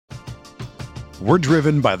We're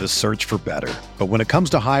driven by the search for better. But when it comes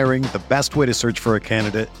to hiring, the best way to search for a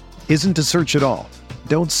candidate isn't to search at all.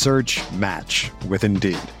 Don't search, match with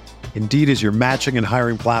Indeed. Indeed is your matching and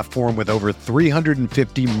hiring platform with over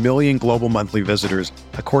 350 million global monthly visitors,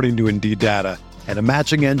 according to Indeed data, and a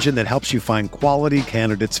matching engine that helps you find quality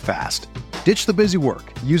candidates fast. Ditch the busy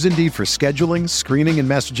work. Use Indeed for scheduling, screening, and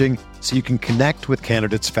messaging so you can connect with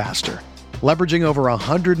candidates faster. Leveraging over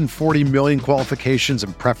 140 million qualifications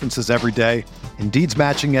and preferences every day, Indeed's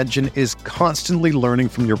matching engine is constantly learning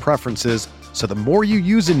from your preferences, so the more you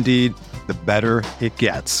use Indeed, the better it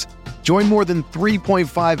gets. Join more than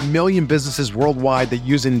 3.5 million businesses worldwide that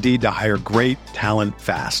use Indeed to hire great talent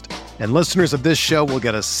fast. And listeners of this show will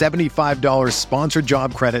get a $75 sponsored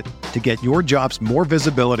job credit to get your jobs more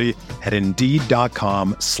visibility at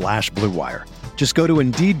Indeed.com/Blue Wire. Just go to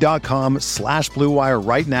Indeed.com/Blue Wire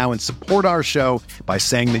right now and support our show by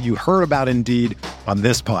saying that you heard about Indeed on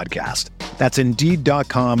this podcast. That's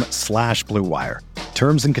Indeed.com/Blue Wire.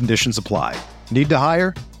 Terms and conditions apply. Need to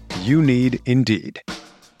hire? You need Indeed.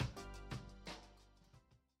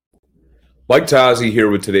 Mike Tazi here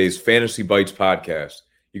with today's Fantasy Bites podcast.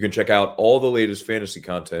 You can check out all the latest fantasy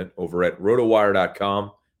content over at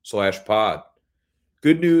rotowire.com/pod.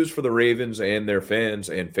 Good news for the Ravens and their fans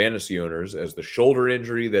and fantasy owners, as the shoulder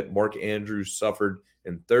injury that Mark Andrews suffered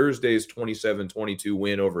in Thursday's 27-22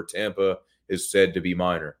 win over Tampa is said to be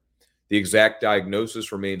minor. The exact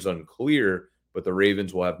diagnosis remains unclear, but the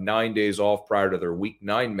Ravens will have 9 days off prior to their Week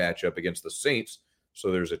 9 matchup against the Saints,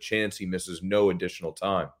 so there's a chance he misses no additional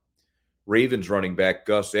time. Ravens running back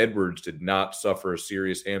Gus Edwards did not suffer a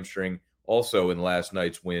serious hamstring also in last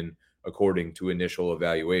night's win, according to initial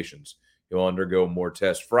evaluations. He'll undergo more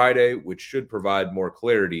tests Friday, which should provide more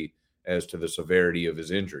clarity as to the severity of his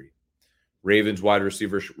injury. Ravens wide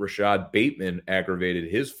receiver Rashad Bateman aggravated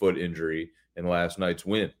his foot injury in last night's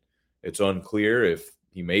win. It's unclear if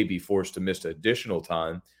he may be forced to miss additional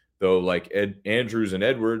time, though like Andrews and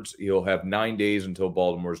Edwards, he'll have 9 days until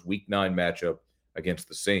Baltimore's Week 9 matchup against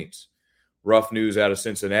the Saints. Rough news out of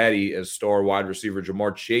Cincinnati, as star wide receiver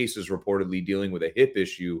Jamar Chase is reportedly dealing with a hip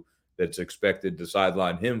issue that's expected to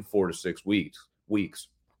sideline him 4 to 6 weeks.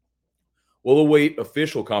 We'll await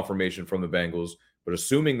official confirmation from the Bengals, but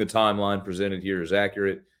assuming the timeline presented here is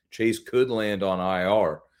accurate, Chase could land on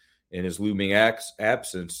IR. In his looming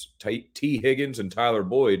absence, T. Higgins and Tyler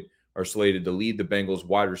Boyd are slated to lead the Bengals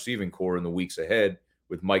wide receiving core in the weeks ahead,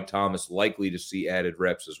 with Mike Thomas likely to see added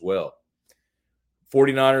reps as well.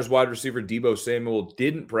 49ers wide receiver Deebo Samuel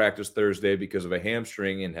didn't practice Thursday because of a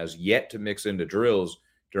hamstring and has yet to mix into drills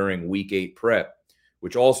during Week 8 prep,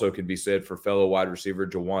 which also can be said for fellow wide receiver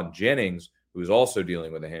Jawan Jennings, who is also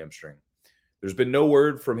dealing with a hamstring. There's been no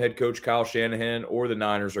word from head coach Kyle Shanahan or the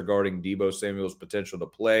Niners regarding Deebo Samuel's potential to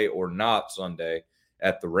play or not Sunday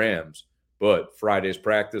at the Rams, but Friday's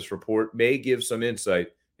practice report may give some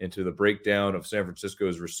insight into the breakdown of San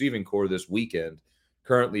Francisco's receiving core this weekend.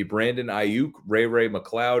 Currently, Brandon Ayuk, Ray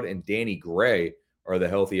McLeod, and Danny Gray are the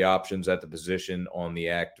healthy options at the position on the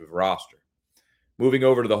active roster. Moving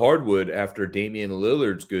over to the hardwood, after Damian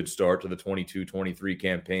Lillard's good start to the 22-23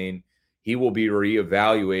 campaign, he will be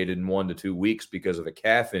reevaluated in 1 to 2 weeks because of a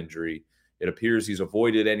calf injury. It appears he's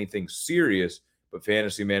avoided anything serious, but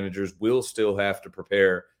fantasy managers will still have to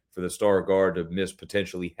prepare for the star guard to miss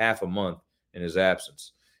potentially half a month in his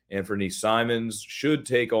absence. Anthony Simons should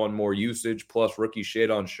take on more usage, plus rookie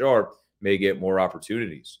Shadon Sharp may get more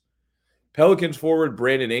opportunities. Pelicans forward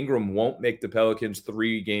Brandon Ingram won't make the Pelicans'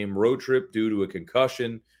 3-game road trip due to a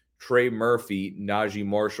concussion. Trey Murphy, Najee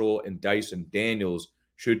Marshall, and Dyson Daniels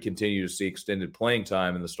should continue to see extended playing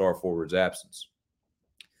time in the star forward's absence.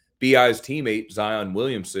 BI's teammate Zion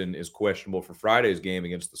Williamson is questionable for Friday's game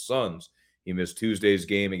against the Suns. He missed Tuesday's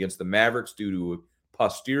game against the Mavericks due to a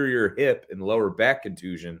posterior hip and lower back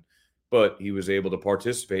contusion, but he was able to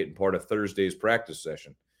participate in part of Thursday's practice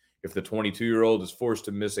session. If the 22-year-old is forced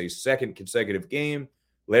to miss a second consecutive game,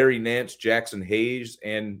 Larry Nance, Jackson Hayes,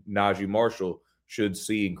 and Najee Marshall should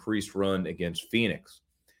see increased run against Phoenix.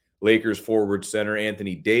 Lakers forward center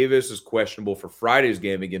Anthony Davis is questionable for Friday's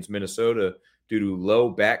game against Minnesota due to low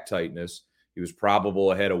back tightness. He was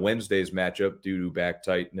probable ahead of Wednesday's matchup due to back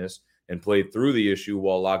tightness and played through the issue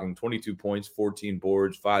while logging 22 points, 14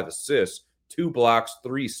 boards, 5 assists, 2 blocks,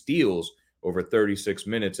 3 steals over 36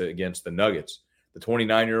 minutes against the Nuggets. The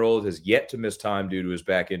 29-year-old has yet to miss time due to his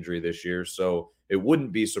back injury this year, so it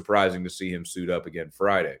wouldn't be surprising to see him suit up again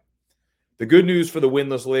Friday. The good news for the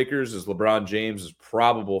winless Lakers is LeBron James is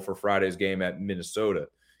probable for Friday's game at Minnesota.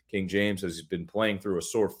 King James has been playing through a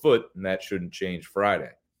sore foot, and that shouldn't change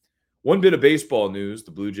Friday. One bit of baseball news,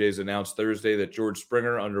 the Blue Jays announced Thursday that George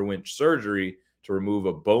Springer underwent surgery to remove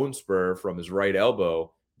a bone spur from his right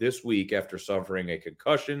elbow this week after suffering a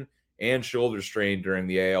concussion and shoulder strain during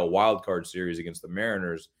the AL wildcard series against the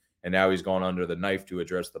Mariners, and now he's gone under the knife to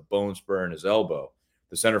address the bone spur in his elbow.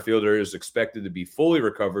 The center fielder is expected to be fully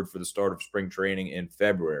recovered for the start of spring training in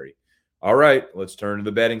February. All right, let's turn to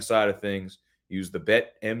the betting side of things. Use the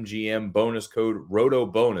BetMGM bonus code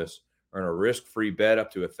ROTOBONUS. Earn a risk-free bet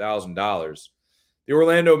up to $1,000. The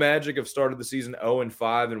Orlando Magic have started the season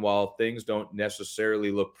 0-5, and while things don't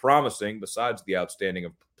necessarily look promising, besides the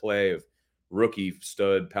outstanding play of rookie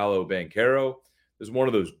stud Paolo Banchero, this is one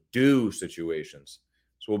of those do situations.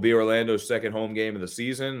 This will be Orlando's second home game of the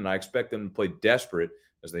season, and I expect them to play desperate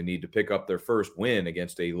as they need to pick up their first win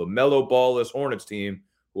against a LaMelo Ball-less Hornets team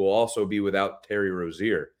who will also be without Terry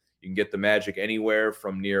Rozier. You can get the Magic anywhere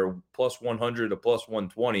from near plus 100 to plus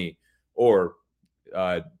 120 or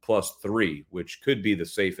plus 3, which could be the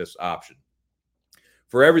safest option.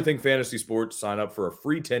 For everything fantasy sports, sign up for a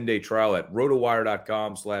free 10-day trial at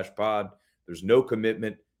rotowire.com/pod. There's no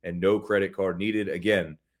commitment and no credit card needed.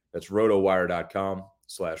 Again, that's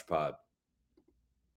rotowire.com/pod.